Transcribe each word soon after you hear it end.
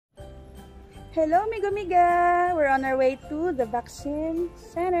Hello, Miga. We're on our way to the vaccine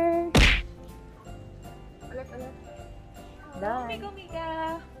center. Hello,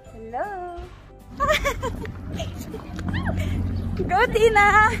 Miga. Hello. Go,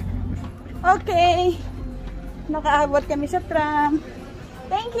 Tina. Okay. Nakaabot kami sa tram.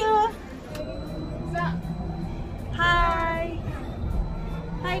 Thank you. Hi.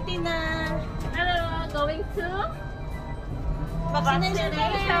 Hi, Tina. Hello, going to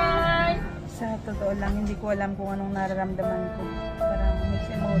vaccination. Sa totoo lang, hindi ko alam kung anong nararamdaman ko. Parang mixed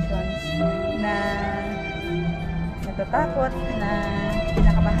emotions na natatakot, na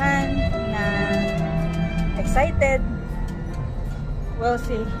kinakabahan, na excited. We'll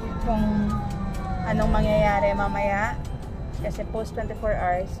see kung anong mangyayari mamaya. Kasi post 24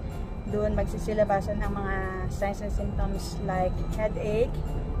 hours, doon magsisilabasan ang mga signs and symptoms like headache,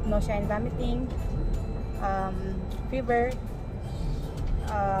 nausea and vomiting, fever,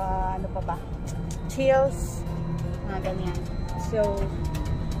 ano pa ba? Chills, mga ganyan. So,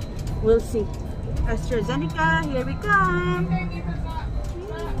 we'll see. AstraZeneca, here we come!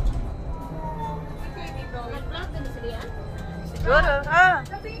 Siguro,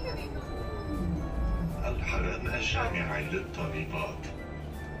 الحرم الجامعي للطبيبات.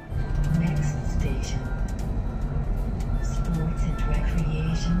 Next station, Sports and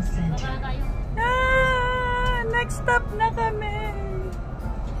Recreation Center. Next stop na kami.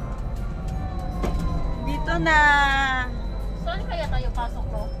 Dito na. saan kaya tayo pasok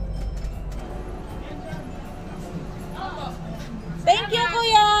ko? Thank you,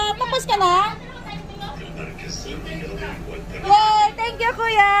 Kuya. Tapos ka na? Yay! Thank you,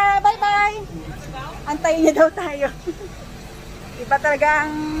 Kuya. Bye-bye. Antayin niya daw tayo. Iba talaga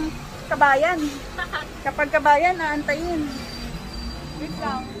ang kabayan. Kapag kabayan, naantayin. Wait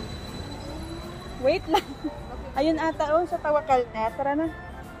lang. Wait lang. Ayun ata, oh, sa Tawakal na. Tara na.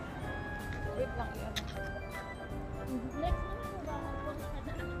 Wait lang yan. Next naman ba?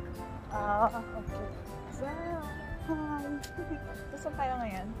 Okay. So, hi. Saan tayo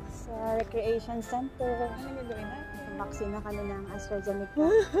ngayon? Sa recreation center. Ano yung gawin natin? Vaccine na kami ng AstraZeneca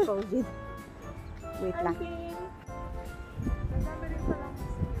COVID. Wait lang.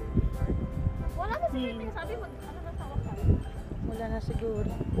 Wala na siguro. Sabi mo, ano na tawag ka? Wala na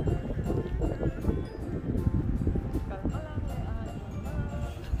siguro.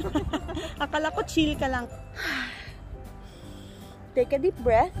 Akala ko chill ka lang. Take a deep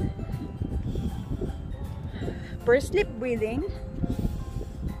breath. First lip breathing.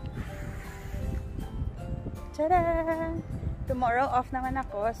 Tada! Tomorrow off naman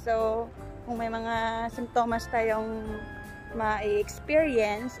ako. So, kung may mga simptomas tayong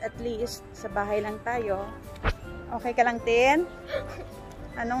ma-experience, at least sa bahay lang tayo. Okay ka lang, Tin?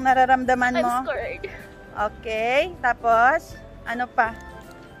 Anong nararamdaman mo? I'm scared. Okay. Tapos, ano pa?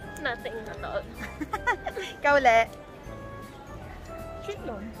 Nothing at all. Ikaw ulit? Chill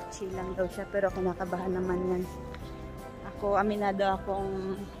lang. Chill lang daw siya, pero kinakabahan naman yan. Ako, aminado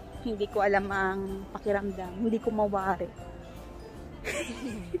akong hindi ko alam ang pakiramdam. Hindi ko mawari.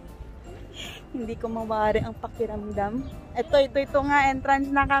 Hindi ko mawari ang pakiramdam. Ito nga, entrance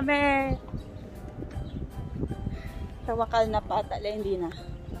na kami. Tawakal na pa, tala, hindi na.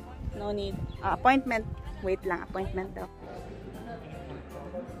 No need. Appointment. Wait lang, appointment daw.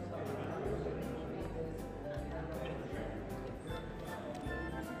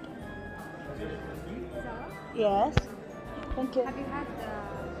 Yes. Thank you. Have you had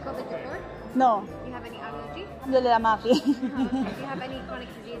COVID before? No. Do you have any allergy? Alhamdulillah, Maki. Do you have any chronic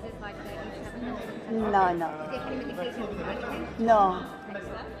diseases like diabetes? No, no. Do you take any medication for anything? No.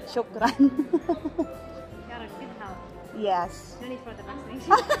 Shukran. You're in good health. Yes. No need for the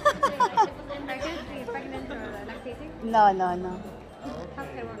vaccination. Are you pregnant or lactating? No, no, no.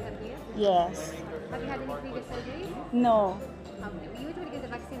 Healthcare worker here. Yes. Have you had any previous surgery? No. Okay. We usually give the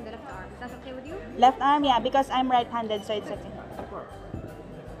vaccine in the left arm. Is that okay with you? Left arm, yeah, because I'm right-handed, so it's okay.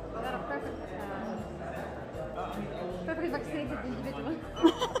 You're a perfectly vaccinated individual.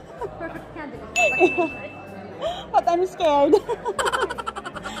 Perfect candidate for vaccination. But I'm scared.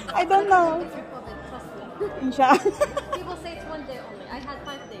 I don't know. It's your COVID, trust me. Inshallah. People say it's 1 day only. I had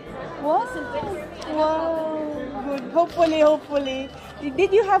 5 days. What? Wow. Good. Hopefully.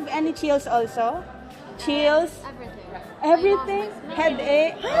 Did you have any chills also? Chills? Everything. Everything?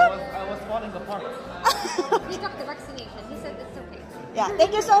 Headache? I was falling apart. He took the vaccination. He said it's okay. Yeah,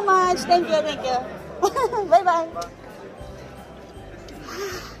 thank you so much. Thank you. Bye-bye.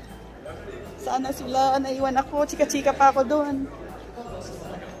 Sana sila, naiwan ako. Chika-chika pa ako doon.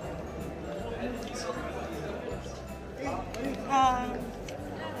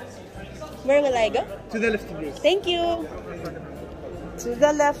 Where will I go? To the left, please. Thank you. To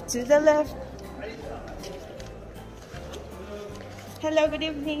the left, to the left. Hello, good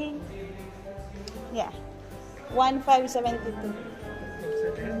evening. Yeah. 1572.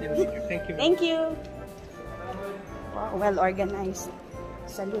 Thank you. Thank you. Wow, well organized.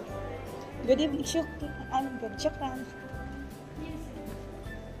 Salute. Good evening. I'm good. Shukran.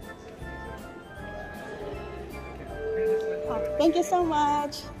 Oh, thank you so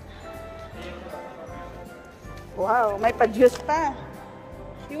much. Wow, may pa-juice pa.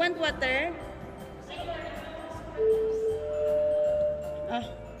 You want water? Ah.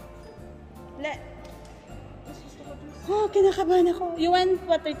 Oh, kinakabahan ako. You want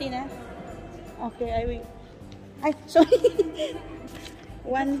water, Tina? Okay, I will. Ay, sorry.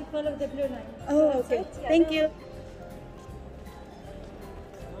 One. Follow the blue line. Oh, okay. Thank you.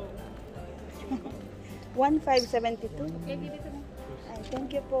 1572. Okay, bibito mo. Ay,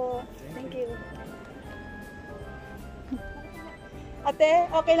 thank you po. Thank you. Ate,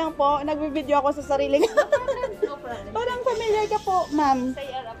 okay lang po. Nagbibideo ako sa sarili ko. No problem. Parang familiar ka po, ma'am.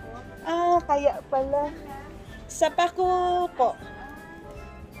 Say ara po. Ah, kaya pala. Sa Paco po.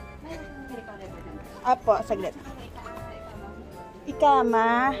 Apo, saglit.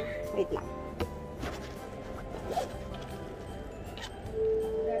 Ikama. Wait lang.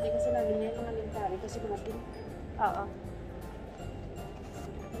 Dati kasi namin yan, mga lintari kasi kumatin. Oo.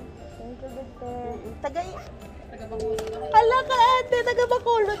 Thank you, Dute. Hala ka, ate.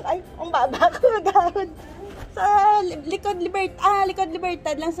 Taga-Bacolod. Ay, ang baba ko nagahod. Sa likod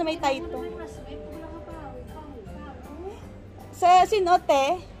Libertad lang sa may Taito. Sa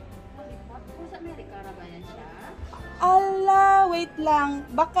Sinote. Sa Amerika na ba yan siya? Ala, wait lang.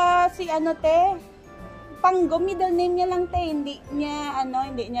 Baka si ano te? Panggo, middle name niya lang te. Hindi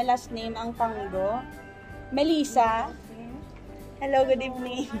niya last name ang Panggo. Melissa. Hello, good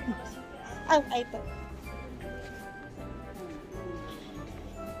evening. Oh, ay ito.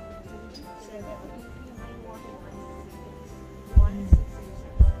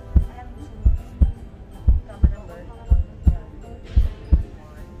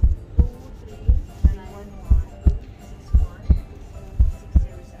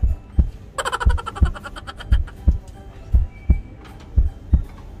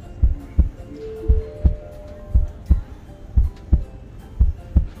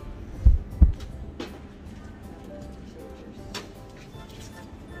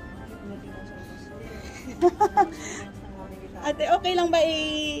 Ate, okay lang ba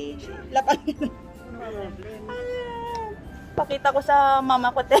i-lapangin? Pakita ko sa mama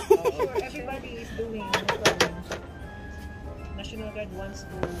ko, te. Everybody is doing National Guard wants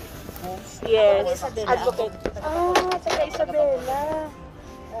to host. Yes, advocate. Taga Isabela.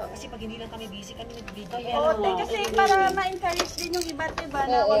 Kasi pag hindi lang kami busy, kami nag-video. Oo, te, kasi para ma-encourage din yung iba't iba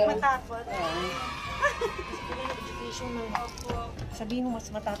na huwag matakot. Kasi kami nag-education na. Sabihin mo, mas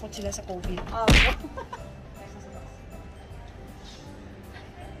matakot sila sa COVID.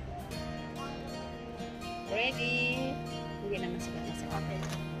 Ready? Hindi naman sila nasa akin.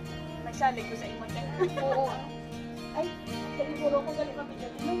 Nagsalig ko sa imo, te. Oo. Ay, siguro ko galing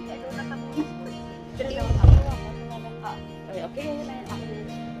mabigyan. Kaya doon na kami. Pero ako. Okay, okay. Ako.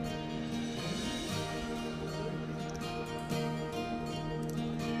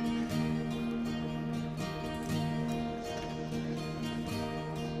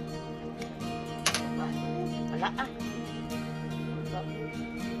 Wala ah.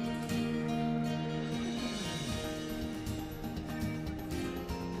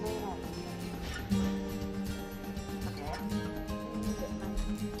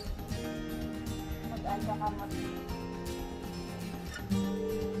 Mag-aan ka kamot.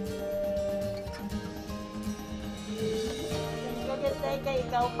 Kaya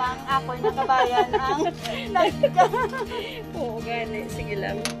ikaw pang ako na kabayan ang nagka. Oo, gani. Sige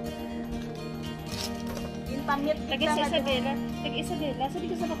lang. Intamit kita nga. Tag-Isabela. Sabi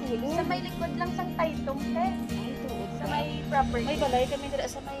ko sa Bacolod. Sa may likod lang sang Taitong, te. Ay, tuod. Sa may property. May balay kami dira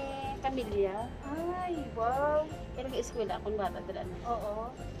sa may pamilya. Ay, wow. Kaya nag-eskwela akong bata dira na.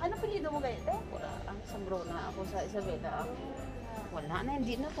 Oo. Ano pilido mo kayo, te? Wala ang Sambrona ako sa Isabela. Wala na,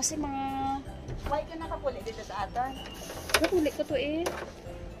 hindi na kasi mga... Why ka nakapuli dito sa atin? Nakuli ko to eh.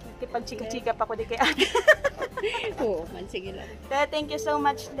 Pag-chika-chika pa ko di kay ate. Oo, man, sige lang. Te, thank you so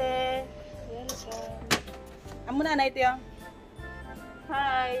much, te. Welcome. Amo na ito yung.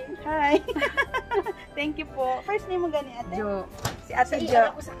 Hi. Hi. Thank you po. First name mo gani, ate? Jo. Si Ate Sa Jo. ER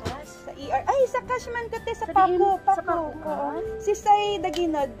ako sa Cash. Sa ER. Ay, sa Cashman ka, te. Sa Sabihin, Paco. sa Paco ka? Oo. Si Sai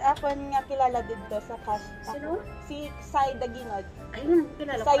Daginod. Ako nga kilala dito sa Cash. Sino? Si Sai Daginod. Ayun,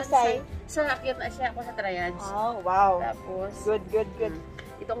 kilala ko. Say-say. Sa akyat na siya ako sa triads. Oh, wow. Tapos, Good, good, good.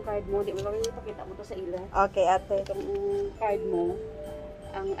 Itong card mo, di mo lang ipakita mo to sa ila. Okay, ate. Itong card mo.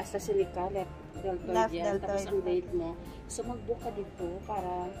 ang AstraZeneca, left deltoid Left yan. Tapos deltoid. ang date mo. So, mag-book ka dito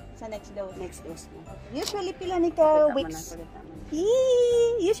para Sa next dose. next dose mo. Usually pila ni ka Kita mo na, weeks. kita mo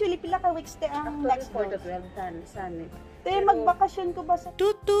na. Usually pila ka weeks te ang Actually, next 4 to dose. 12 tan. Te magbakasyon ko ba sa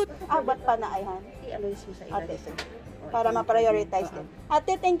tutut? Ba't pa na ayhan? I-allows mo sa ila. Ate, sige. Para ma-prioritize din.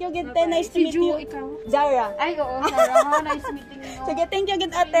 Ate, thank you gid te. Nice to Si meet Ju, you. ikaw? Zara. Ay, oo, Sarah. Nice meeting you. Sige, thank you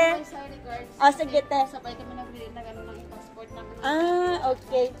gid ate. Sige te. Sabay kami nag-relate na gano'n ng passport namin.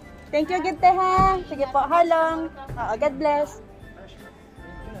 Okay. Thank you gid te ha. Sige po, halong. Oo, God bless.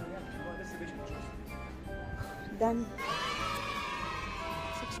 Done.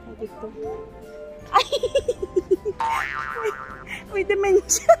 6.52. Ay! May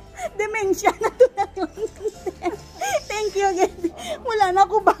dementia. Dementia na to na yun. Thank you again. Wala na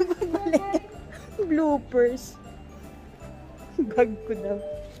ako bago balik. Bloopers. Bag ko daw.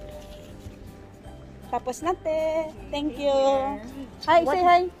 Tapos na te. Thank you. Hi, say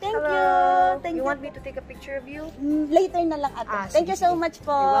hi. Thank you. Thank You you. want me to take a picture of you? Later na lang ate. Thank you so much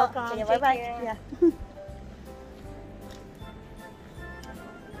po. You're welcome. Sige, Take bye-bye. care. Yeah.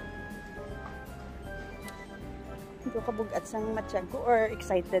 Hindi ko kabugat sang matsyag ko or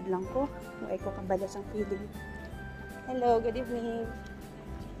excited lang ko. Huwag ko kabalas ang feeling. Hello, good evening.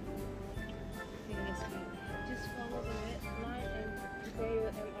 Just follow the line and prepare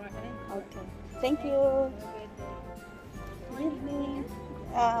your MRI. Okay. Thank you. Good evening.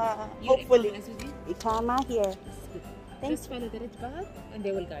 Hopefully. Ikama here. Thanks. Just follow the red path and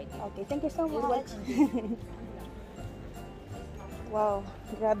they will guide you. Okay, thank you so much. Wow,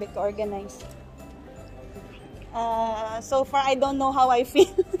 grabe ka-organized. So far, I don't know how I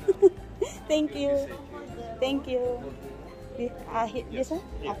feel. Thank you. Thank you. This one?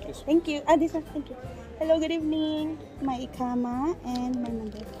 Okay. Thank you. This one. Thank you. Hello, good evening. My ikama and my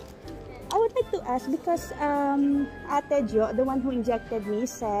number. I would like to ask because Ate Jo, the one who injected me,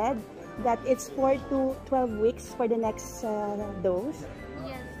 said that it's 4 to 12 weeks for the next dose.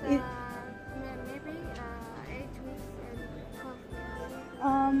 Yes, It- maybe 8 weeks and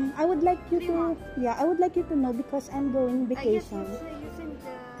 12 I would like you to, I would like you to know because I'm going Yes, vacation. you send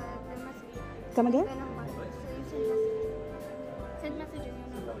the message. Come again? The number. So you send message in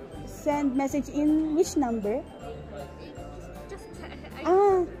your number. Send message in which number? Just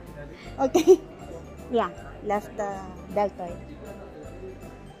Okay. Yeah, left deltoid.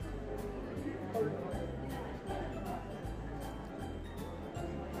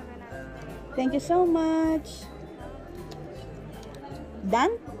 Thank you so much.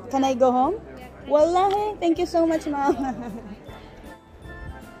 Done? Can I go home? Wallahi, thank you so much, ma'am.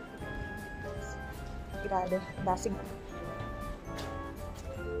 Grabe, basig.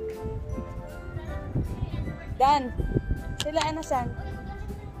 Done. Sila anasan?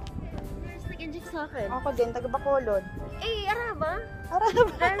 Nurse, nag-inject sa akin. Ako din, taga Bacolod. Eh, araba. Araba.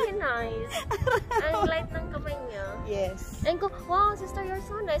 Very nice. Ang light ng kamay niya. Yes. And ko, wow, sister, you're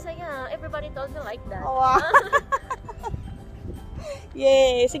so nice. Ay, yeah, everybody told me like that. Oh, wow.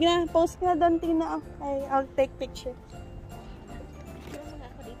 Yay! Sige na, post ka na doon. Tingnan ako. I'll take picture.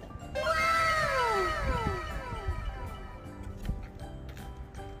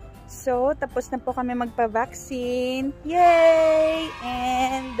 So, tapos na po kami magpa-vaccine. Yay!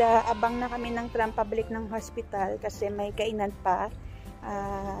 And abang na kami ng tram pabalik ng hospital kasi may kainan pa.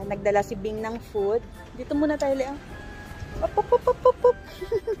 Nagdala si Bing ng food. Dito muna tayo, Lea. Op, op, op, op, op, op.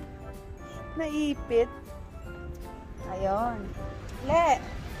 Naipit. Ayun. Le,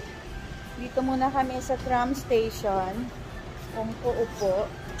 dito muna kami sa tram station. Umpo-upo.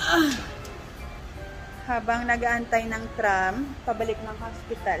 Habang nag-aantay ng tram, pabalik ng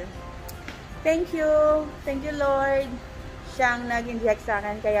hospital. Thank you. Thank you, Lord. Siyang nag-inject sa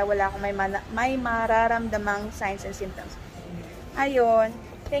akin, kaya wala akong may mararamdamang signs and symptoms. Ayun.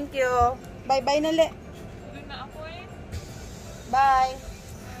 Thank you. Bye-bye na, Le. Bye.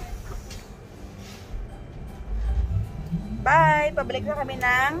 Bye! Pabalik na kami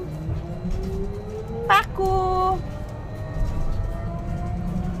ng Paku!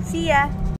 See ya!